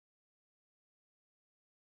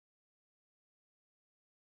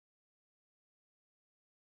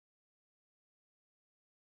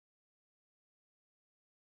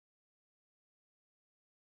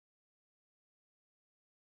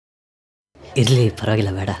ಇರಲಿ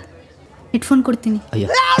ಪರವಾಗಿಲ್ಲ ಬೇಡ. ಹೆಡ್ಫೋನ್ ಕೊಡ್ತೀನಿ. ಅಯ್ಯೋ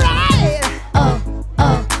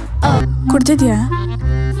ಕುಡ್ದಿದ್ಯಾ?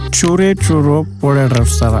 ಚೂರೇ ಚೂರು ಪೋಡೆ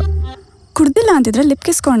ಡ್ರೈವ್ಸ್ ಥರ. ಕುಡ್ದಿಲ್ಲ ಅಂತಿದ್ರೆ ಲಿಪ್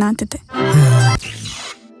ಕಿಸ್ಕೋಣ ಅಂತಿದ್ದೆ.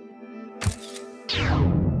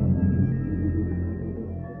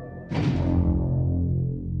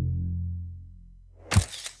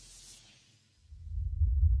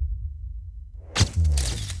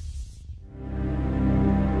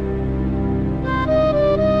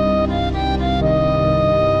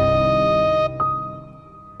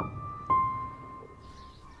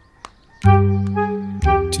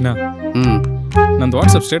 ನಂದು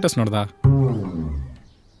ವಾಟ್ಸಪ್ ಸ್ಟೇಟಸ್ ನೋಡ್ದಾ?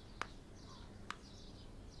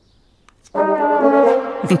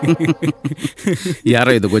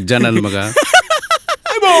 ಯಾರೋ ಇದು ಗೊಜ್ಜ ನನ್ನ ಮಗ.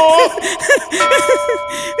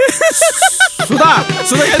 ಸುಧಾ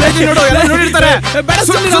ನೋಡು, ಎಲ್ಲ ನೋಡಿರ್ತಾರೆ.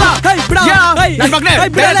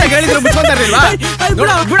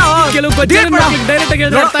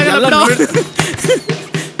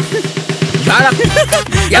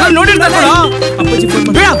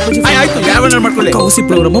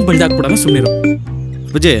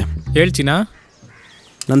 ಹೇಳ್ತೀನಾ?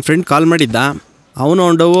 ನನ್ನ ಫ್ರೆಂಡ್ ಕಾಲ್ ಮಾಡಿದ್ದ. ಅವನು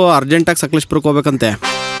ಹೊಂಡವು ಅರ್ಜೆಂಟಾಗಿ ಸಕಲೇಶ್ಪುರಕ್ಕೆ ಹೋಗ್ಬೇಕಂತೆ.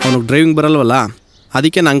 ಅವನಿಗೆ ಡ್ರೈವಿಂಗ್ ಬರಲ್ವಲ್ಲ,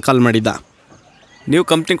 ಅದಕ್ಕೆ ನಂಗೆ ಕಾಲ್ ಮಾಡಿದ್ದ. ನೀವು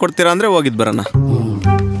ಕಂಪ್ನಿ ಕೊಡ್ತೀರಾ ಅಂದರೆ ಹೋಗಿದ್ದು ಬರೋಣ.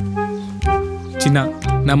 ಚಿನ್ನ,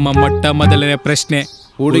 ನಮ್ಮ ಮೊಟ್ಟ ಮೊದಲನೇ ಪ್ರಶ್ನೆ,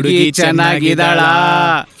 ಹುಡುಗಿ ಚೆನ್ನಾಗಿದ್ದಾಳ?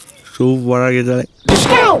 ಸೂಪರಾಗಿದ್ದಾಳೆ.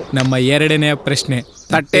 ನಮ್ಮ ಎರಡನೇ ಪ್ರಶ್ನೆ,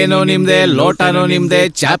 ತಟ್ಟೆನೋ ನಿಮ್ದೆ, ಲೋಟನೋ ನಿಮ್ದೆ,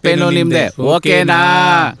 ಚಾಪೇನೋ ನಿಮ್ದೆ, ಓಕೆನಾ?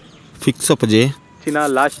 ಫಿಕ್ಸ್ ಅಪ್ಪಾಜಿ. ಚಿನ್ನ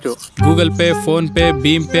last. Google pay, phone pay,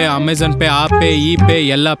 Bhim pay, Amazon pay, ಆ ಪೇ, ಈ ಪೇ,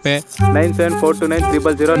 ಎಲ್ಲ ಪೇ.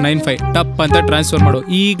 9742900095 ಟಪ್ ಅಂತ ಟ್ರಾನ್ಸ್ಫರ್ ಮಾಡು.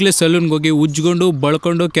 ಈಗಲೇ ಸಲೂನ್ಗೆ ಹೋಗಿ ಉಜ್ಕೊಂಡು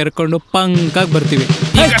ಬಳ್ಕೊಂಡು ಕೆರ್ಕೊಂಡು ಪಂಕಾಗಿ ಬರ್ತೀವಿ.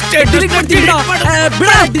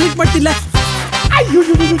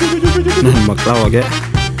 ನನ್ನ ಮಕ್ಕಳ ಹೋಗೆ.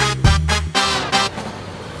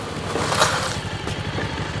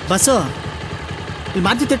 ಬಸ್ಸು ಇಲ್ಲಿ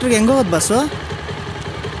ಮಾರುತಿ ಥಿಯೇಟ್ರಿಗೆ ಹೆಂಗೆ ಹೋಗೋದು ಬಸ್ಸು?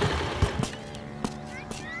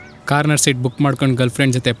 ಕಾರ್ನರ್ ಸೀಟ್ ಬುಕ್ ಮಾಡ್ಕೊಂಡು ಗರ್ಲ್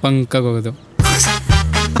ಫ್ರೆಂಡ್ ಜೊತೆ ಪಂಕಾಗಿ ಹೋಗೋದು.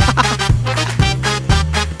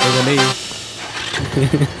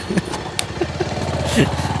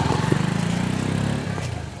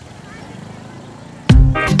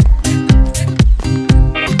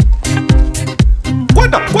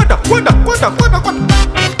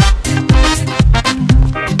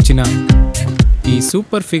 ಚಿನ್ನ, ಈ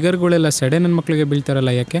ಸೂಪರ್ ಫಿಗರ್ಗಳೆಲ್ಲ ಸಡೆ ನನ್ನ ಮಕ್ಳಿಗೆ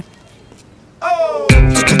ಬೀಳ್ತಾರಲ್ಲ, ಯಾಕೆ?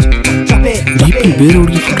 ಬೇರೆ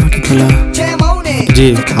ಹುಡುಗಿ ಫೋಟೋ ಹಾಕಿದ್ದಲ್ಲ ಜಿ,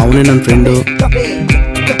 ಅವನೇ ನನ್ನ ಫ್ರೆಂಡು.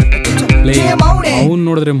 ಅವ್ನು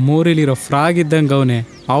ನೋಡಿದ್ರೆ ಮೋರಿಲಿರೋ ಫ್ರಾಗ್ ಇದ್ದಂಗೆ ಅವನೇ,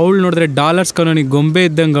 ಅವಳು ನೋಡಿದ್ರೆ ಡಾಲರ್ಸ್ ಕಾನೂನಿಗೆ ಗೊಂಬೆ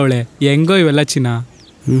ಇದ್ದಂಗೆ ಅವಳೆ. ಹೆಂಗೋ ಇವೆಲ್ಲ ಚಿನ್ನ?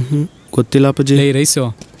 ಗೊತ್ತಿಲ್ಲ ಅಪ್ಪಾಜಿ. ರೈಸು,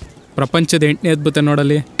 ಪ್ರಪಂಚದ 8ನೇ ಅದ್ಭುತ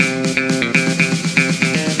ನೋಡಲಿ.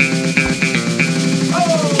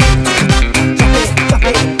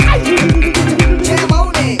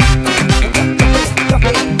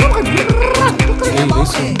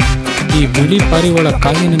 ಈ ಬಿಳಿ ಪಾರಿವಾಳ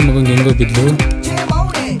ಕಾಲಿ ನನ್ನ ಮಗಂಗೆ ಹೆಂಗೋ ಬಿದ್ದು.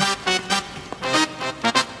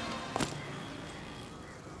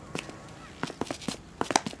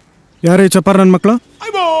 ಯಾರೇ ಚಪಾರ್ ನನ್ನ ಮಕ್ಕಳು?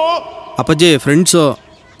 ಅಪ್ಪಾಜಿ ಫ್ರೆಂಡ್ಸು.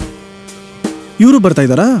 ಇವರು ಬರ್ತಾ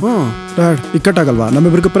ಇದ್ದಾರಾ? ಡ್ಯಾಡ್ ಇಕ್ಕಟ್ಟಾಗಲ್ವಾ?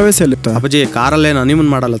 ನಮ್ಮಿಬ್ರಿಗೂ ಪ್ರವೇಶ ಎಲ್ಲಿತ್ತ? ಅಪ್ಪಾಜಿ ಕಾರಲ್ಲೇ ಹನಿಮೂನ್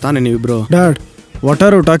ಮಾಡಲ್ಲ ತಾನೇ ನೀವಿಬ್ರು? Dad what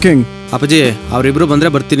are you talking? ಅಪ್ಪಾಜಿ ಅವರಿಬ್ರು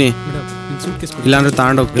ಬಂದ್ರೆ ಬರ್ತೀನಿ, ಇಲ್ಲಾಂದ್ರೆ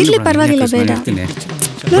ತಗೊಂಡೋಗ್ತೀನಿ. ಇಲ್ಲಿ ಪರವಾಗಿಲ್ಲ, ಬೇಡ.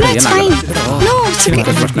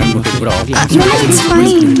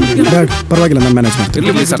 ಡ್ಯಾಡ್ ಪರವಾಗಿಲ್ಲ, ನಾನು ಮ್ಯಾನೇಜ್ ಮಾಡ್ತೀನಿ.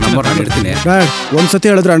 ಡ್ಯಾಡ್ ಒಂದ್ಸತಿ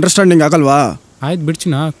ಹೇಳಿದ್ರೆ ಅಂಡರ್ಸ್ಟ್ಯಾಂಡಿಂಗ್ ಆಗಲ್ವಾ? ಆಯ್ತು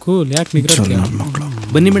ಬಿಡ್ಚಿನ, ಕೂಲ್. ಯಾಕೆ ನಿಗ್ರಹ?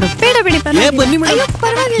 ಬನ್ನಿ ಮೇಡಮ್. ಬೇಡ ಬಿಡಿ, ಬನ್ನಿ ಮೇಡಮ್.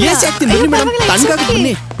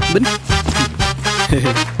 ಬನ್ನಿ.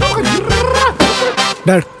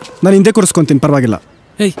 ಡ್ಯಾಡ್ ನಾನು ಹಿಂದೆ ಕೂರಿಸ್ಕೊಂತೀನಿ, ಪರವಾಗಿಲ್ಲ.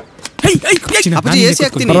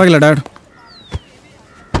 ಪರವಾಗಿಲ್ಲ ಡ್ಯಾಡ್.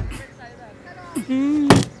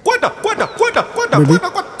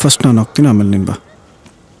 ಫಸ್ಟ್ ನಾನು ಹೋಗ್ತೀನಿ, ಆಮೇಲೆ ನೀನು ಬಾ.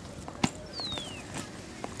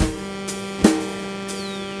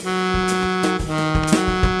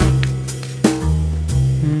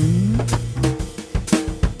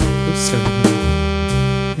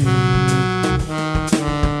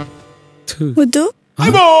 ಮುದ್ದು,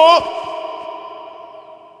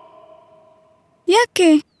 ಯಾಕೆ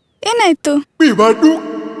ಏನಾಯ್ತು?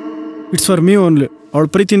 It's for me only. ಅವಳ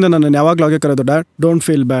ಪ್ರೀತಿಯಿಂದ ನಾನು ಯಾವಾಗಲೂ ಹಾಗೆ ಕರೆದು. Dad don't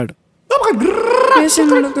feel bad. AC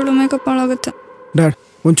ಮಾಡೋದು ಮೇಕಪ್ ಹಾಳಾಗುತ್ತೆ. ಡ್ಯಾಡ್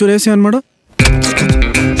ಒಂಚೂರು ಎಸಿ ಆನ್ ಮಾಡು.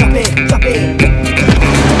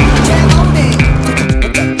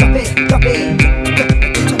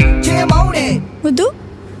 ಮುದ್ದು,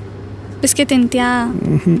 ಬಿಸ್ಕೆಟ್ ತಿಂತ್ಯಾ?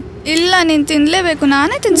 ಇಲ್ಲ, ನೀನು ತಿನ್ಲೇಬೇಕು,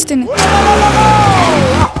 ನಾನೇ ತಿನ್ನಿಸ್ತೀನಿ.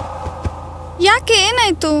 ಯಾಕೆ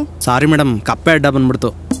ಏನಾಯ್ತು? ಸಾರಿ ಮೇಡಮ್, ಕಪ್ಪೆ ಅಡ್ಡ ಬಂದ್ಬಿಡ್ತು.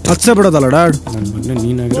 ಹಚ್ಚೆ ಬಿಡೋದಲ್ಲ ಡ್ಯಾಡ್. ನನ್ನ ಮಗನೇ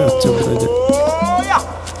ನೀನಾಗಿರೋ ಹಚ್ಚೆ ಬಿಡ್ತಾ ಇದ್ದೆ.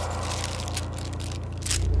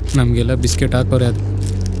 ನಮಗೆಲ್ಲ ಬಿಸ್ಕೆಟ್ ಹಾಕೋರೆ ಅದು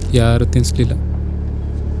ಯಾರು ತಿನ್ನಿಸ್ಲಿಲ್ಲ.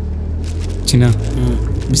 ಚಿನ್ನ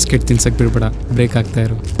ಬಿಸ್ಕೆಟ್ ತಿನ್ಸಕ್ಕೆ ಬಿಡ್ಬೇಡ, ಬ್ರೇಕ್ ಆಗ್ತಾ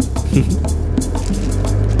ಇರು.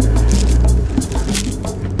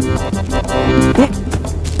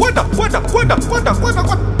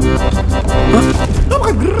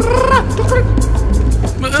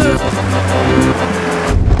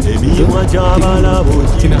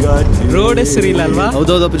 ರೋಡೇ ಸರಿ ಇಲ್ಲ ಅಲ್ವಾ?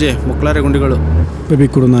 ಹೌದೌದು ಅಪ್ಪಾಜಿ, ಮುಕ್ಲಾರೆ ಗುಂಡಿಗಳು. ಬೇಬಿ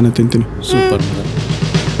ಕೊಡು, ನಾನೇ ತಿಂತೀನಿ. ಸೂಪರ್.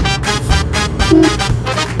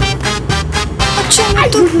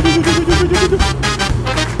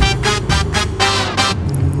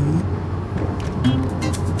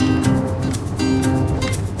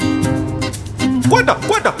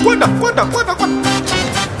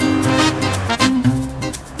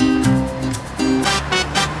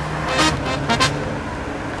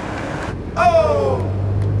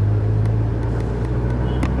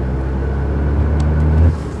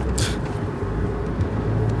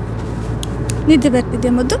 ನಿದ್ದೆ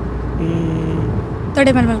ಬರ್ತಿದ್ಯಾ ಮುದ್ದು?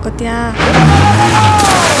 ತೊಡೆ ಮೇಲೆ ಮಲ್ಕೋತೀಯಾ?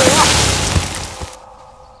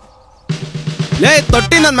 ಲೇ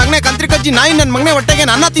ತೊಟ್ಟಿ ನನ್ನ ಮಗನೇ, ಕಂತ್ರಿ ಕಜ್ಜಿ ನಾಯಿ ನನ್ನ ಮಗನೇ, ಹೊಟ್ಟೆಗೆ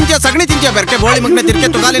ನನ್ನ ತಿಂತೀಯ, ಸಗಣಿ ತಿಂತೀಯ, ಬೆರ್ಕೆ ಬೋಳಿ ಮಗನೇ, ತಿರ್ಕೆ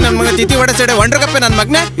ತುಗಾಲಿ ನನ್ನ ಮಗನೇ, ತಿತಿ ಒಡೆ ಸೈಡೆ ಒಂಡ್ರಗಪ್ಪೆ ನನ್ನ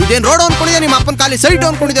ಮಗನೇ. ಇದೇನು ರೋಡ್ ಅನ್ಕೊಂಡಿದ್ಯಾ? ನಿಮ್ಮ ಅಪ್ಪನ ಖಾಲಿ ಸೈಡ್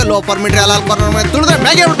ಅನ್ಕೊಂಡಿದ್ಯಾ? ಲೋ ಪರ್ಮಿಟ್ರಿ ಅಲ್ಲ ತುಳಿದ್ರೆ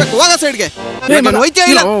ಮ್ಯಾಗೆ ಬಿಡ್ಬೇಕು, ಹೋಗ ಸೈಡ್ಗೆ. ವೈದ್ಯ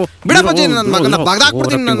ಇಲ್ಲ ಬಿಡಪ್ಪಾಜಿ, ನನ್ನ ಮಗನ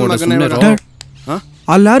ಬಾಗ್ದಾಕ್ಬಿಡ್ತೀನಿ ನನ್ನ ಮಗನೇ.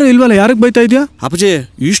 ಅಲ್ಲಾರು ಇಲ್ವಲ್ಲ, ಯಾರಿಗೆ ಬೈತಾ ಇದೆಯಾ? ಅಪ್ಪಾಜಿ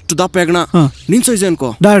ಇಷ್ಟು ದಪ್ಪ ಹೆಗ್ಣ, ನಿನ್ ಸೈಜ್ ಅನ್ಕೋ.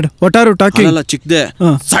 ಡ್ಯಾಡ್ ಒಟ್ಟಾರು ಟಾಕಿ ಅಲ್ಲ ಚಿಕ್ಕದೆ,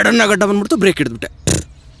 ಸಡನ್ ಆಗಿ ಗಡ್ಡ ಬಂದ್ಬಿಡ್ತು, ಬ್ರೇಕ್ ಹಿಡಿದ್ಬಿಟ್ಟೆ.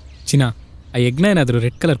 ಚಿನ್ನ, ಆ ಯಜ್ಞ ಏನಾದ್ರು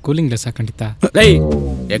ರೆಡ್ ಕಲರ್ ಕೂಲಿಂಗ್ ಗ್ಲಾಸ್ ಹಾಕೊಂಡಿತ್ತಾ? ಲೈ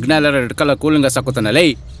ಯಜ್ಞ ಎಲ್ಲ ರೆಡ್ ಕಲರ್ ಕೂಲಿಂಗ್ ಗ್ಲಾಸ್ ಹಾಕುತ್ತಾನ. ಲೈ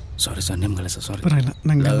ಸಾರಿ ಸರ್, ನಿಮ್ಗಲ್ಲ ಸರ್, ಸಾರಿ.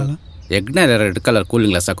 ಯಜ್ಞ ಎಲ್ಲ ರೆಡ್ ಕಲರ್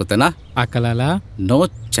ಕೂಲಿಂಗ್ ಗ್ಲಾಸ್ ಹಾಕುತ್ತಾನ? ಹಾಕಲ್ಲ. No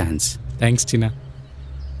chance. ಥ್ಯಾಂಕ್ಸ್ ಚಿನ್ನ.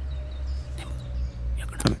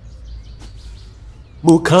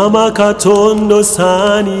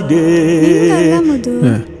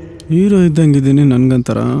 ಹೀರೋ ಇದ್ದಂಗಿದ್ದೀನಿ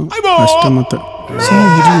ನನ್ಗಂತಾರ ಅಷ್ಟ ಮತ್ತೆ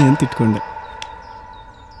ಇರಲಿ ಅಂತ ಇಟ್ಕೊಂಡೆ.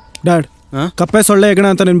 ಡ್ಯಾಡ್ ಕಪ್ಪೆ ಸೊಳ್ಳೆ ಹೆಗಣ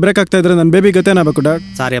ಅಂತ ನೀನು ಬ್ರೇಕ್ ಆಗ್ತಾ ಇದ್ರೆ ನನ್ನ ಬೇಬಿ ಗತೇನಾಗಬೇಕು ಡ್ಯಾಡ್.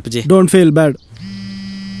 ಸಾರಿ ಅಪ್ಪಾಜಿ, ಡೋಂಟ್ ಫೀಲ್ ಬ್ಯಾಡ್.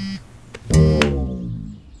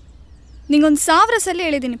 ನಿಂಗೊಂದು 1000 ಸಲ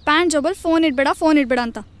ಹೇಳಿದ್ದೀನಿ ಪ್ಯಾಂಟ್ ಜಾಬಲ್ ಫೋನ್ ಇಡ್ಬೇಡ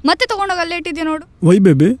ಅಂತ. ಮತ್ತೆ ತಗೊಂಡೋಗಿ ಅಲ್ಲೇ ಇಟ್ಟಿದ್ಯಾ ನೋಡು. Y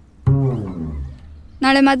baby?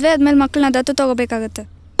 ನಾಳೆ ಮದ್ವೆ ಆದ್ಮೇಲೆ ಮಕ್ಕಳನ್ನ ದತ್ತು ತಗೋಬೇಕಾಗತ್ತೆ.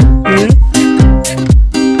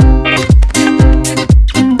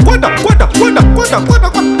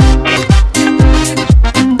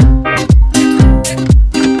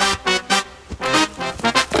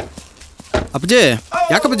 ಅಪ್ಪಾಜಿ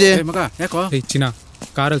ಯಾಕಪ್ಪಾಜಿ? ಮಗ ಯಾಕೋ? ಚಿನ್ನ,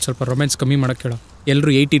 ಕಾರಲ್ಲಿ ಸ್ವಲ್ಪ ರೊಮ್ಯಾನ್ಸ್ ಕಮ್ಮಿ ಮಾಡಕ್ಕೆ ಹೇಳೋ.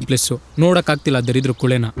 ಎಲ್ಲರೂ 18+ ನೋಡೋಕ್ಕಾಗ್ತಿಲ್ಲ ದರಿದ್ರು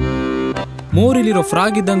ಕುಳೆನ. ಮೋರಿಲಿರೋ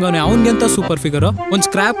ಫ್ರಾಗ್ ಇದ್ದಂಗ ಅವನೇ, ಅವನಿಗಿಂತ ಸೂಪರ್ ಫಿಗರು. ಒಂದು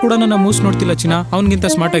ಸ್ಕ್ರ್ಯಾಪ್ ಕೂಡ ನನ್ನ ಮೂಸ್ ನೋಡ್ತಿಲ್ಲ ಚಿನ್ನ, ಅವನಿಗಿಂತ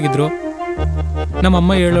ಸ್ಮಾರ್ಟ್ ಆಗಿದ್ರು.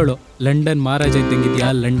 ನಮ್ಮಮ್ಮ ಹೇಳೋಳು, ಲಂಡನ್ ಮಹಾರಾಜ ಇದ್ದಂಗಿದ್ಯಾ,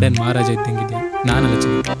 ಲಂಡನ್ ಮಹಾರಾಜ ಇದ್ದಂಗಿದ್ಯಾ. ನಾನಲ್ಲ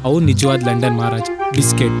ಚಿನ್ನ, ಅವ್ನು ನಿಜವಾದ ಲಂಡನ್ ಮಹಾರಾಜ.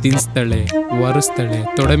 ಬಿಸ್ಕೆಟ್ ತಿನ್ಸ್ತಾಳೆ, ಒರೆಸ್ತಾಳೆ,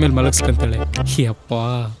 ತೊಡೆ ಮೇಲೆ ಮಲಗಿಸ್ಕೊಂತಾಳೆ. ಅಪ್ಪ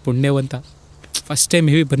ಪುಣ್ಯವಂತ. ಫಸ್ಟ್ ಟೈಮ್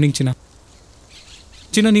ಹೆವಿ ಬರ್ನಿಂಗ್ ಚಿನ್ನ.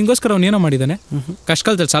 ಚಿನ್ನ, ನಿಂಗೋಸ್ಕರ ಅವನೇನೋ ಮಾಡಿದ್ದಾನೆ.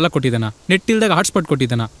 ಕಷ್ಟಕಾಲದಲ್ಲಿ ಸಾಲ ಕೊಟ್ಟಿದ್ದಾನ, ನೆಟ್ ಇಲ್ದಾಗ ಹಾಟ್ಸ್ಪಾಟ್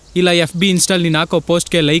ಕೊಟ್ಟಿದ್ದಾನ, ಇಲ್ಲ FB ಇನ್ಸ್ಟಾಲ್ ನೀನು ಹಾಕೋ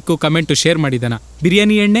ಪೋಸ್ಟ್ಗೆ ಲೈಕು ಕಮೆಂಟು ಶೇರ್ ಮಾಡಿದ್ದಾನ.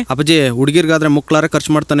 ಬಿರಿಯಾನಿ ಎಣ್ಣೆ ಅಪ್ಪಾಜಿ ಹುಡುಗಿರ್ಗಾದ್ರೆ ಮುಕ್ಲಾರೆ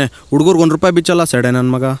ಖರ್ಚು ಮಾಡ್ತಾನೆ, ಹುಡುಗರ್ಗೆ ₹1 ಬಿಚ್ಚಲ್ಲ ಸೆಡೆ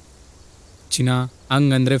ನನ್ನ ಮಗ. ಚಿನ್ನ,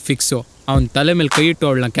 ಹಂಗಂದ್ರೆ ಫಿಕ್ಸು. ಅವ್ನ ತಲೆ ಮೇಲೆ ಕೈ ಇಟ್ಟು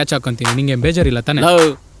ಅವಳನ್ನ ಕ್ಯಾಚ್ ಹಾಕೊಂತೀನಿ. ನಿಂಗೆ ಬೇಜಾರಿಲ್ಲ ತಾನೆ?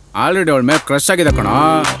 ಆಲ್ರೆಡಿ ಅವಳ ಮೇಲೆ ಕ್ರಶ್ ಆಗಿದೆ ಕಣ.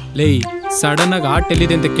 ಲೈ ಸಡನ್ ಆಗಿ ಆರ್ಟ್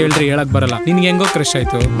ಎಲ್ಲಿದೆ ಅಂತ ಕೇಳಿದ್ರೆ ಹೇಳಕ್ ಬರಲ್ಲ. ನಿನ್ಗೆ ಹೆಂಗೋ ಕ್ರಶ್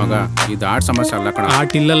ಆಯ್ತು? ಮಗ ಇದು ಆರ್ಟ್ ಸಮಸ್ಯೆ ಅಲ್ಲ ಕಣ.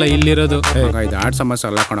 ಆರ್ಟ್ ಇಲ್ಲಲ್ಲ ಇಲ್ಲಿರೋದು. ಇದು ಆರ್ಟ್ ಸಮಸ್ಯೆ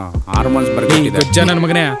ಅಲ್ಲ ಕಣ, ಹಾರ್ಮೋನ್ಸ್ ಬರ್ಗೆಟ್. ನನ್ನ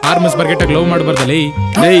ಮಗನೇ ಹಾರ್ಮೋನ್ಸ್ ಬರ್ಗೆಟಾಗಿ ಲವ್ ಮಾಡಬಾರ್ದಲ್ಲ.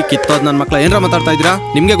 ಲೈ ಕಿತ್ತೋದ್ ನನ್ನ ಮಕ್ಳ ಏನ್ರ ಮಾತಾಡ್ತಾ ಇದ್ದೀರಾ?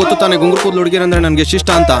 ನಿಮ್ಗೆ ಗೊತ್ತು ತಾನೆ ಗುಂಗುರು ಕೂದಲು ಹುಡುಗಿರ ಅಂದ್ರೆ ನನಗೆ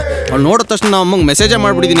ಇಷ್ಟ ಅಂತ. ಅವ್ಳು ನೋಡಿದ ತಕ್ಷಣ ನಾವು ಅಮ್ಮಂಗೆ ಮೆಸೇಜೇ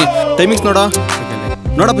ಮಾಡ್ಬಿಟ್ಟಿದ್ದೀನಿ. ಟೈಮಿಂಗ್ಸ್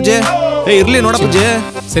ನೋಡಪ್ಪಜ್ಜಿ. ಇರ್ಲಿ ನೋಡಪ್ಪಜ್ಜಿ.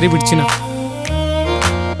 ಸರಿ ಬಿಡ್ ಚಿನ್ನ,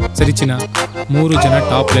 ಸರಿ ಚಿನ್ನ. 3 ಜನ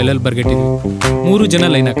ಟಾಪ್ ಲೆವೆಲ್ ಬರ್ಗೆಟ್ಟಿದ್ವಿ. 3 ಜನ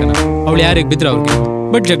ಲೈನ್ ಹಾಕೋಣ. ಅವಳು ಯಾರಿಗೆ ಬಿದ್ರೆ ಅವ್ರಿಗೆ,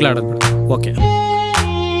 ಬಟ್ ಜಗಳ ಆಡೋದು ಬೇಡ. ಓಕೆ.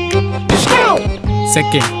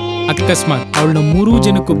 ಸೆಕೆಂಡ್, ಅಕಸ್ಮಾತ್ ಅವಳನ್ನ 3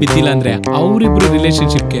 ಜನಕ್ಕೂ ಬಿದ್ದಿಲ್ಲ ಅಂದ್ರೆ ಅವರಿಬ್ರು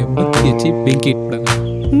ರಿಲೇಶನ್ಶಿಪ್ಗೆ ಬತ್ತಿ ಹಚ್ಚಿ ಬೆಂಕಿ ಇಟ್ಬಿಡೋಣ.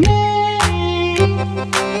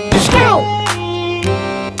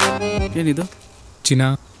 ಏನಿದು ಚಿನ್ನ?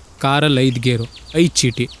 ಕಾರಲ್ಲಿ 5 ಗೇರು, 5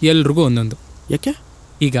 ಚೀಟಿ, ಎಲ್ರಿಗೂ ಒಂದೊಂದು. ಯಾಕೆ?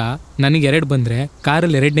 ಈಗ ನನಗೆ 2 ಬಂದ್ರೆ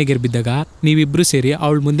ಕಾರಲ್ಲಿ 2ನೇ ಗೇರ್ ಬಿದ್ದಾಗ ನೀವಿಬ್ರು ಸೇರಿ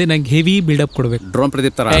ಅವಳ ಮುಂದೆ ನಂಗೆ ಹೆವಿ ಬಿಲ್ಡಪ್ ಕೊಡ್ಬೇಕು. ಡ್ರೋನ್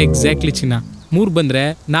ಪ್ರದೀಪ್ ತರ. ಎಕ್ಸಾಕ್ಟ್ಲಿ ಚಿನ್ನ. 3 ಬಂದ್ರೆ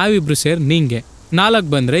ನಾವಿಬ್ರು ಸೇರಿ ನಿಂಗೆ, 4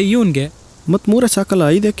 ಬಂದ್ರೆ ಇವನ್ಗೆ. ಮತ್ 3 ಸಾಕಲ್ಲ,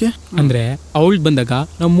 5 ಯಾಕೆ? ಅಂದ್ರೆ ಅವಳು ಬಂದಾಗ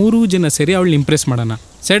ನಾವು 3 ಜನ ಸೇರಿ ಅವಳನ್ನ ಇಂಪ್ರೆಸ್ ಮಾಡೋಣ.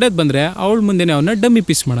 ಸೆಡೆದ್ ಬಂದ್ರೆ ಅವಳ ಮುಂದೆನೆ ಅವನ್ನ ಡಮ್ಮಿ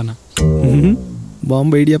ಪೀಸ್ ಮಾಡೋಣ.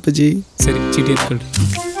 ಬಾಂಬ್ ಐಡಿಯಾಪ್ಪಾಜಿ. ಸರಿ ಚೀಟಿ ಎತ್ಕೊಳ್ರಿ.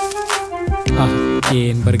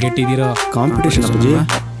 ಏನ್ ಬರ್ಗೆಟ್ಟಿದ್ದೀರೋ ಕಾಂಪಿಟೇಷನ್ ಅಪ್ಪಾಜಿ.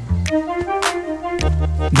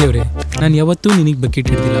 ದೇವ್ರೆ, ನಾನು ಯಾವತ್ತೂ ನಿನಗೆ ಬಕೆಟ್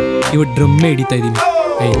ಹಿಡ್ದಿಲ್ಲ, ಇವತ್ತು ಡ್ರಮ್ಮೆ ಹಿಡಿತಾ ಇದ್ದೀನಿ.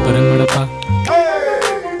 ಬರಂಗ್ ಮಾಡಪ್ಪ.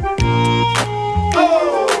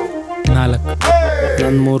 4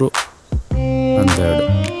 ನನ್ನ 3 2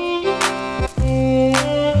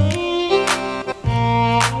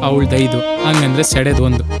 ಅವಳ್ದು 5. ಹಂಗಂದ್ರೆ ಸೆಡೆದ್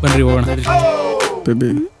 1. ಬನ್ರಿ ಹೋಗೋಣ. ಬೇಬಿ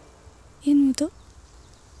ಏನು ಇದು?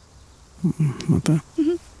 ಮತ್ತೆ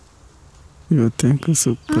ಇವತ್ತು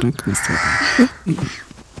ಸೂಪರ್ ಕಾಣಿಸ್ತಾ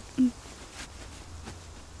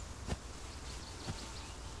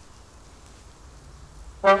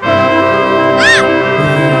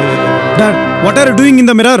Dad, what are you doing in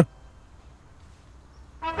the mirror?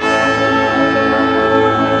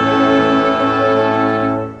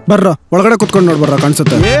 ಬರ್ರ ಒಳಗಡೆ ಕುತ್ಕೊಂಡು ನೋಡ್ಬರ್ರ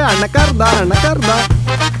ಕಾಣಿಸುತ್ತೆ. ಏ ಅಣ್ಣಕಾರ್ದ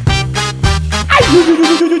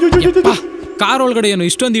ಕಾರ್ ಒಳಗಡೆ ಏನು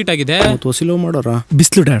ಇಷ್ಟೊಂದು ಹೀಟ್ ಆಗಿದೆ? ತೋಸಿಲೋ ಮಾಡೋರ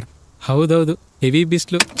ಬಿಸ್ಲು ಡ್ಯಾಡ್. ಹೌದೌದು, ಹೆವಿ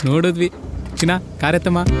ಬಿಸ್ಲು. ನೋಡಿದ್ವಿ ಚಿನ್ನ,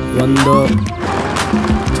 ಕಾರ್ಯತಮ್ಮ ಒಂದು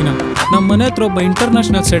ಚಿನ್ನ. ನಮ್ಮ ಮನೆ ಹತ್ರ ಒಬ್ಬ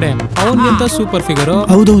ಇಂಟರ್ನ್ಯಾಷನಲ್ ಸೆಡೆ, ಅವನಿಗಿಂತ ಸೂಪರ್ ಫಿಗರು.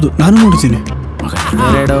 ಹೌದೌದು, ನಾನು ನೋಡ್ತೀನಿ.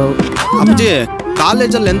 ಅಪ್ಪಾಜಿ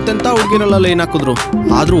ಕಾಲೇಜಲ್ಲಿ ಎಂತೆಂತ ಹುಡುಗಿರಲ್ಲ ಲೈನ್ ಹಾಕಿದ್ರು,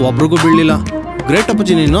 ಆದ್ರೂ ಒಬ್ರಿಗೂ ಬೀಳಿಲ್ಲ. ಗ್ರೇಟ್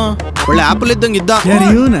ಅಪ್ಪಾಜಿ, ನೀನು ಒಳ್ಳೆ ಆಪಲ್ ಇದ್ದಂಗೆ ಇದ್ದ.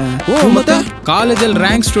 ಮತ್ತೆ ಕಾಲೇಜಲ್ಲಿ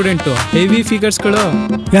ರ್ಯಾಂಕ್ ಸ್ಟೂಡೆಂಟ್, ಹೆವಿ ಫಿಗರ್ಸ್ಗಳು.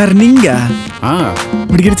 ಯಾರು ನಿಂಗ?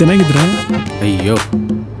 ಹುಡುಗಿರು ಚೆನ್ನಾಗಿದ್ರ? ಅಯ್ಯೋ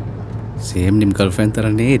ಸೇಮ್ ನಿಮ್ಮ ಗರ್ಲ್ ಫ್ರೆಂಡ್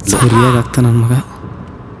ಥರನೇ ಇತ್ತು. ಸರಿಯಾಗ್ತ ನನ್ನ ಮಗ.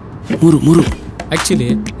 ಮೂರು ಆ್ಯಕ್ಚುಲಿ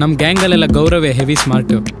ನಮ್ಮ ಗ್ಯಾಂಗಲ್ಲೆಲ್ಲ ಗೌರವೇ ಹೆವಿ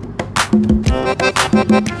ಸ್ಮಾರ್ಟು.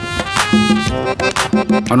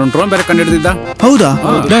 ಅವನೊಂದು ಡ್ರೋನ್ ಬೇರೆ ಕಂಡಿಡ್ದಿದ್ದ. ಹೌದಾ?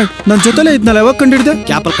 ನನ್ನ ಜೊತೆಲೇ ಇದ್ನಲ್ಲ, ಯಾವಾಗ ಕಂಡಿಡ್ದೆ?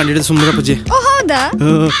 ಕ್ಯಾಪಲ್ಲಿ ಕಂಡಿಡಿದ ಸುಮ್ಮನೆ ಅಪ್ಪಾಜಿ.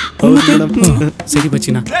 ಸರಿ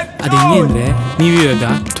ಬಚ್ಚಿನ, ಅದು ಹೆಂಗೆ ಅಂದರೆ ನೀವಿವಾಗ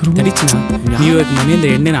ತಡಿಚಿನ, ನೀವಿವಾಗ ಮನೆಯಿಂದ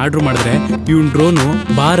ಎಣ್ಣೆನ ಆರ್ಡ್ರ್ ಮಾಡಿದ್ರೆ ಇವ್ನ ಡ್ರೋನು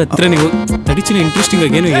ಬಾರ್ ಹತ್ರನೇ ಹೋಗಿ, ತಡಿಚಿನ ಇಂಟ್ರೆಸ್ಟಿಂಗ್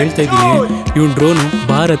ಆಗಿ ಏನೋ ಹೇಳ್ತಾ ಇದ್ದೀನಿ, ಇವ್ನ ಡ್ರೋನು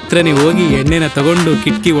ಬಾರ್ ಹತ್ರನೇ ಹೋಗಿ ಎಣ್ಣೆನ ತಗೊಂಡು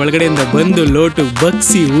ಕಿಟಕಿ ಒಳಗಡೆಯಿಂದ ಬಂದು ಲೋಟು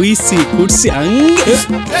ಬಗ್ಸಿ ಉಯಿಸಿ ಕುಡ್ಸಿ ಹಂಗೆ.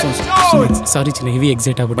 ಸಾರಿ ಚಿನ್ನ, ಹೆವಿ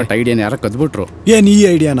ಎಕ್ಸೈಟ್ ಆಗ್ಬಿಟ್ಟು. ಬಟ್ ಐಡಿಯಾನ ಯಾರ ಕದ್ಬಿಟ್ರು. ಏನ್ ಈ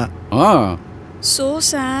ಐಡಿಯಾನ? So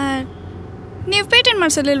sad. ನೀವು ಪೇಟೆಂಟ್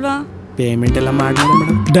ಮಾಡಿಸಲಿಲ್ವಾ? ಪೇಮೆಂಟ್ ಎಲ್ಲ ಮಾಡಲಿಲ್ಲ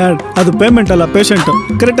ಮೇಡಮ್. ಡ್ಯಾಡ್, ಅದು ಪೇಮೆಂಟ್ ಅಲ್ಲ, ಪೇಷಂಟ್.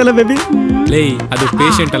 ಕರೆಕ್ಟ್ ಅಲ್ಲ ಬೇಬಿ? ಲೇ, ಅದು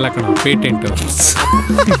ಪೇಷಂಟ್ ಅಲ್ಲ ಕಣ, ಪೇಟೆಂಟ್.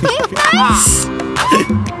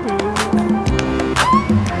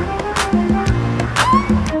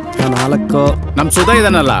 ನಾಲ್ಕು. ನಮ್ಮ ಸುಧಾ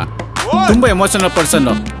ಇದಾನಲ್ಲ, ತುಂಬಾ ಎಮೋಷನಲ್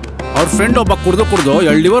ಪರ್ಸನ್. ಅವ್ರ ಫ್ರೆಂಡ್ ಒಬ್ಬ ಕುಡ್ದು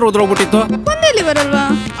 2 ಲಿವರ್ ಉದ್ರೋಗ್ಬಿಟ್ಟಿತ್ತು. ಒಂದೇ ಲಿವರ್ ಅಲ್ವಾ?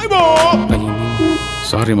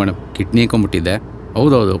 Sorry madam, kidney ಹಾಕೊಂಡ್ಬಿಟ್ಟಿದ್ದೆ.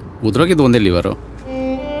 ಹೌದೌದು, ಉದ್ರೋಗಿದ್ದು ಒಂದೇ ಲಿವರು.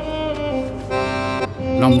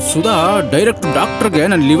 ನಮ್ಮ ಸುಧಾ ಡೈರೆಕ್ಟ್ ಡಾಕ್ಟರ್ಗೆ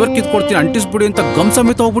ನಾನು ಲಿವರ್ ಕಿತ್ಕೊಡ್ತೀನಿ ಅಂಟಿಸ್ಬಿಡಿ ಅಂತ ಗಮ್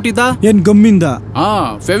ಸಮೇತ ಹೋಗ್ಬಿಟ್ಟಿದ್ದ. ಏನ್ ಗಮ್ಮಿಂದ?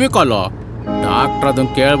 ಫೆವಿಕಾಲು. ಡಾಕ್ಟರ್ ಅದನ್ನ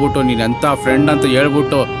ಕೇಳ್ಬಿಟ್ಟು ನೀನ್ ಎಂತ ಫ್ರೆಂಡ್ ಅಂತ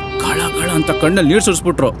ಹೇಳ್ಬಿಟ್ಟು ಗಳ ಅಂತ ಕಣ್ಣಲ್ಲಿ ನೀರು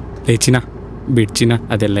ಸುರಿಸ್ಬಿಟ್ರು. ಚಿನ್ನ ಬಿಡ್ಚಿನ,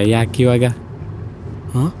 ಅದೆಲ್ಲ ಯಾಕೆ ಇವಾಗ?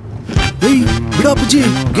 ಬಿಡು ಅಪ್ಪಾಜಿ,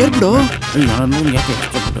 ಗೇರ್ ಬಿಡು.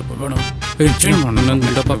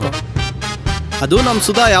 ಅದು ನಮ್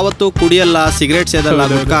ಸುಧಾ ಯಾವತ್ತು ಕುಡಿಯಲ್ಲ, ಸಿಗರೇಟ್ ಸೇದಲ್ಲ,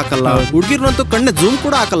 ಗುಟ್ಕಾ ಹಾಕಲ್ಲ. ಹುಡುಗಿರ್ನಂತೂ ಕಣ್ಣೆ ಜೂಮ್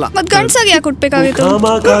ಕೂಡ ಹಾಕಲ್ಲ. ಮತ್ ಗಂಡ್ಸಾಗಿ ಯಾಕೆ ಕೊಟ್ಬೇಕಾಗಿತ್ತು?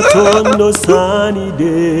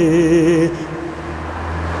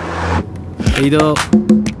 ಇದು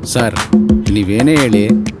ಸರ್, ನೀವೇನೇ ಹೇಳಿ,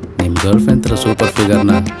 ನಿಮ್ಮ ಗರ್ಲ್ ಫ್ರೆಂಡ್ ಥರ ಸೂಪರ್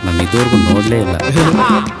ಫಿಗರ್ನ ನಾನು ಇದುವರೆಗೂ ನೋಡಲೇ ಇಲ್ಲ.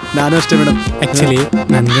 ನಾನು ಅಷ್ಟೇ ಮೇಡಮ್. ಆ್ಯಕ್ಚುಲಿ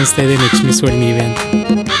ನನ್ಗನ್ಸ್ತಾ ಇದೆ ನೆಕ್ಸ್ಟ್ ಮಿಸ್ ವರ್ಡ್ ನೀವೇ ಅಂತ.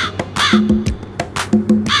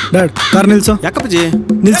 ಡ್ಯಾಡ್, ಕಾರ್ ನಿಲ್ಸು. ಯಾಕಪ್ಪಾಜಿ?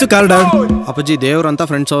 ನಿಲ್ಸು ಕಾರ್ ಡ್ಯಾಡ್. ಅಪ್ಪಾಜಿ ದೇವ್ರಂತ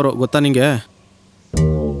ಫ್ರೆಂಡ್ಸ್ ಅವರು, ಗೊತ್ತಾ ನಿಂಗೆ?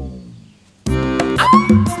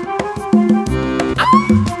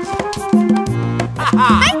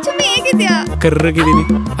 ಹೇಗಿದ್ಯಾ? ಕರ್ರಗಿದ್ದೀನಿ.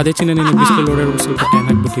 ಅದೇ ಚಿನ್ನ, ನೀನು ಬಿಸಿಲು ಓಡಾಡ್ಬಿಟ್ಟು ಸ್ವಲ್ಪ ಟ್ಯಾನ್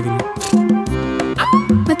ಆಗಿಬಿಟ್ಟಿದ್ದೀನಿ.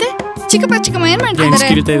 ಮತ್ತೆ ಚಿಕ್ಕಮ್ಮ ಏನ್ ಫ್ರೆಂಡ್ಸ್ ಮಾಡ್ತಿದ್ದಾರೆ?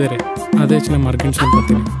 ಕೇಳ್ತಾ ಇದ್ದಾರೆ. ಅದೇ ಚಿನ್ನ ಮಾರ್ಕೆಂಡ್ಸ್ಕೊಂಡು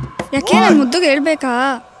ಬರ್ತೀನಿ. ಯಾಕೆ ನನ್ನ ಮುದ್ದುಗೆ ಹೇಳ್ಬೇಕಾ?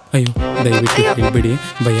 ಅಯ್ಯೋ ದಯವಿಟ್ಟು ಹೇಳ್ಬಿಡಿ,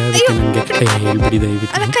 ಭಯ ಆಗುತ್ತೆ ನನಗೆ. ಹೇಳ್ಬಿಡಿ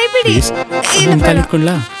ದಯವಿಟ್ಟು. ಅಲ್ಲ, ಕೈ ಬಿಡಿ.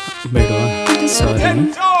 ಕಾಲಿಟ್ಕೊಂಡ್ಲಾ? ಬೇಡವಾ?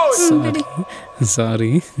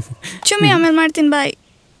 ಸಾರಿ. ಚುಮ್ಮಿ, ಆಮೇಲೆ ಮಾಡ್ತೀನಿ, ಬಾಯ್.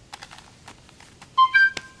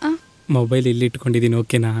 ಮೊಬೈಲ್ ಇಲ್ಲಿ ಇಟ್ಕೊಂಡಿದ್ದೀನಿ,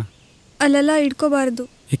 ಓಕೆನಾ? ಅಲ್ಲೆಲ್ಲ ಇಟ್ಕೋಬಾರ್ದು.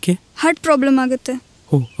 ಏಕೆ? ಹಾರ್ಟ್ ಪ್ರಾಬ್ಲಮ್ ಆಗುತ್ತೆ.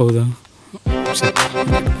 ಓ ಹೌದಾ?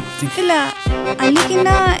 ಇಲ್ಲ,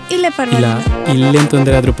 ಅಲ್ಲಿಗಿನ್ನ ಇಲ್ಲೇ ಇಲ್ಲ, ಪರವಾಗಿಲ್ಲ. ಇಲ್ಲೇನು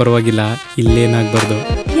ತೊಂದರೆ ಆದ್ರೂ ಪರವಾಗಿಲ್ಲ, ಇಲ್ಲೇನಾಗಬಾರ್ದು.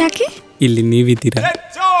 ಯಾಕೆ? ಇಲ್ಲಿ ನೀವಿದ್ದೀರಾ.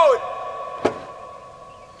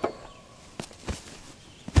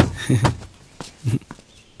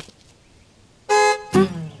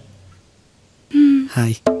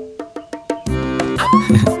 ಹಾಯ್.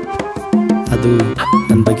 ಅದು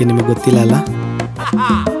ನನ್ನ ಬಗ್ಗೆ ನಿಮಗೆ ಗೊತ್ತಿಲ್ಲ ಅಲ್ಲ?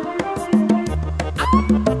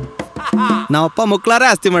 ನಾವಪ್ಪ ಮಕ್ಕಳಾರೇ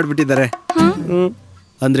ಆಸ್ತಿ ಮಾಡಿಬಿಟ್ಟಿದ್ದಾರೆ.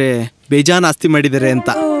 ಅಂದ್ರೆ ಬೇಜಾನ್ ಆಸ್ತಿ ಮಾಡಿದ್ದಾರೆ ಅಂತ.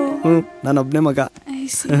 ನಾನೊಬ್ಬನೇ ಮಗ.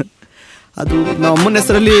 ಅದು ನಮ್ಮ ಅಮ್ಮನ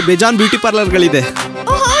ಹೆಸರಲ್ಲಿ ಬೇಜಾನ್ ಬ್ಯೂಟಿ ಪಾರ್ಲರ್ಗಳಿದೆ.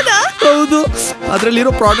 ಹೌದು,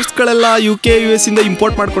 ಅದರಲ್ಲಿರೋ ಪ್ರಾಡಕ್ಟ್ಸ್ಗಳೆಲ್ಲ UK US ಇಂದ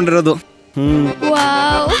ಇಂಪೋರ್ಟ್ ಮಾಡ್ಕೊಂಡಿರೋದು.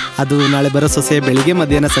 ಅದು ನಾಳೆ ಬರೋ ಸೊಸೆ ಬೆಳಿಗ್ಗೆ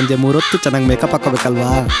ಮಧ್ಯಾಹ್ನ ಸಂಜೆ 3 ಹೊತ್ತು ಚೆನ್ನಾಗಿ ಮೇಕಪ್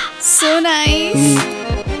ಹಾಕೋಬೇಕಲ್ವಾ? So nice.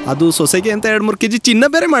 ಅದು ಸೊಸೆಗೆ ಅಂತ 2-3 kg ಚಿನ್ನ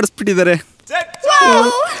ಬೇರೆ ಮಾಡಿಸ್ಬಿಟ್ಟಿದ್ದಾರೆ.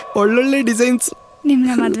 ಒಳ್ಳೊಳ್ಳೆ ಡಿಸೈನ್ಸ್. ನಿಮ್ನ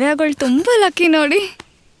ಮದ್ವೆ ಆಗೋಳು ತುಂಬಾ ಲಕ್ಕಿ ನೋಡಿ.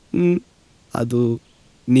 ಅದು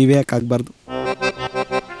ನೀವೇ ಯಾಕಾಗಬಾರ್ದು?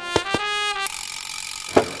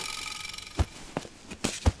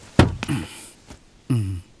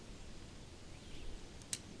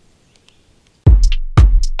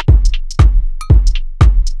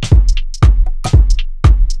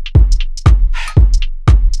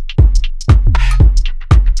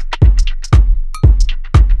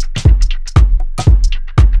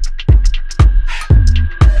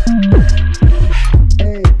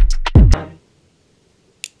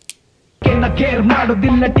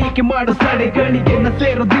 ಮಾಡೋದಿಲ್ಲ ಟೀಕೆ ಮಾಡೋ ಸಡೆಗಳಿಗೆ ನ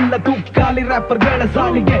ಸೇರೋದಿಲ್ಲ ತುಕ್ಕಾಲಿ ರ್ಯಾಪರ್ಗಳ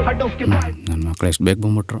ಸಾಲಿಗೆ ಹಡೋಕೆ ನನ್ನ ಮಕ್ಳು ಎಷ್ಟು ಬೇಗ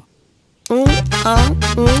ಬಂದ್ಬಿಟ್ರು.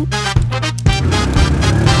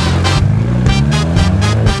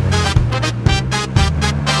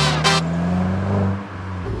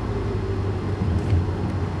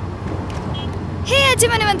 ಹೇ ಅಜ್ಜಿ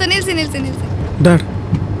ಮನೆ ಬಂತು, ನಿಲ್ಸಿ ನಿಲ್ಸಿ ನಿಲ್ಸಿ. ಡ್ಯಾಡ್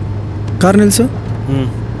ಕಾರ್ ನಿಲ್ಸು.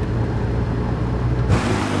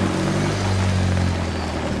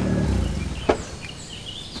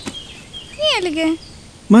 ನೀ ಎಲ್ಲಿಗೆ?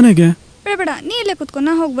 ಮನೆಗೆ. ಬೇಡ ಬೇಡ, ನೀ ಇಲ್ಲೇ ಕುತ್ಕೊ,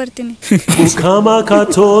 ನಾ ಹೋಗಿ ಬರ್ತೀನಿ.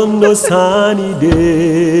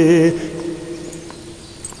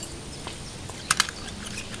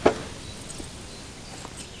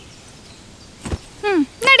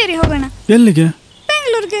 ನಡೀರಿ ಹೋಗೋಣ. ಎಲ್ಲಿಗೆ?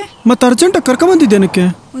 ಬೆಂಗಳೂರಿಗೆ. ಮತ್ತೆ ಅರ್ಜೆಂಟಾಗಿ ಕರ್ಕೊಂಬಂದಿದ್ದೇನಕ್ಕೆ?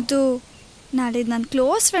 ಅದು ನಾಳೆ ನನ್ನ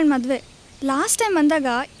ಕ್ಲೋಸ್ ಫ್ರೆಂಡ್ ಮದುವೆ. ಲಾಸ್ಟ್ ಟೈಮ್ ಬಂದಾಗ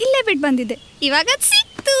ಇಲ್ಲೇ ಬಿಟ್ಟು ಬಂದಿದ್ದೆ, ಇವಾಗ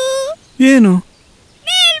ಸಿಕ್ತು. ಏನು?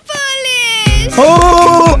 ಓ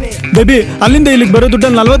ಬೇಬಿ, ಅಲ್ಲಿಂದ ಇಲ್ಲಿಗೆ ಬರೋ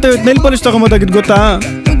ದುಡ್ಡಲ್ಲಿ 45 ನೈಲ್ ಪಾಲಿಶ್ ತಗೊಂಬೋದಾಗಿದ್ದು ಗೊತ್ತಾ?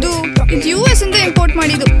 ಇದು US ಇಂದ ಇಂಪೋರ್ಟ್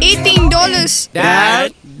ಮಾಡಿದ್ದು, $18.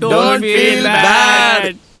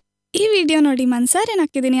 ಈ ವಿಡಿಯೋ ನೋಡಿ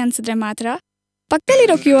ಮನ್ಸಾರೇನಾಗ್ತಿದ್ದೀನಿ ಅನ್ಸಿದ್ರೆ ಮಾತ್ರ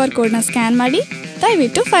ಪಕ್ಕದಲ್ಲಿರೋ QR ಕೋಡ್ನ ಸ್ಕ್ಯಾನ್ ಮಾಡಿ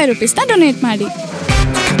ದಯವಿಟ್ಟು ₹5 ಡೊನೇಟ್ ಮಾಡಿ.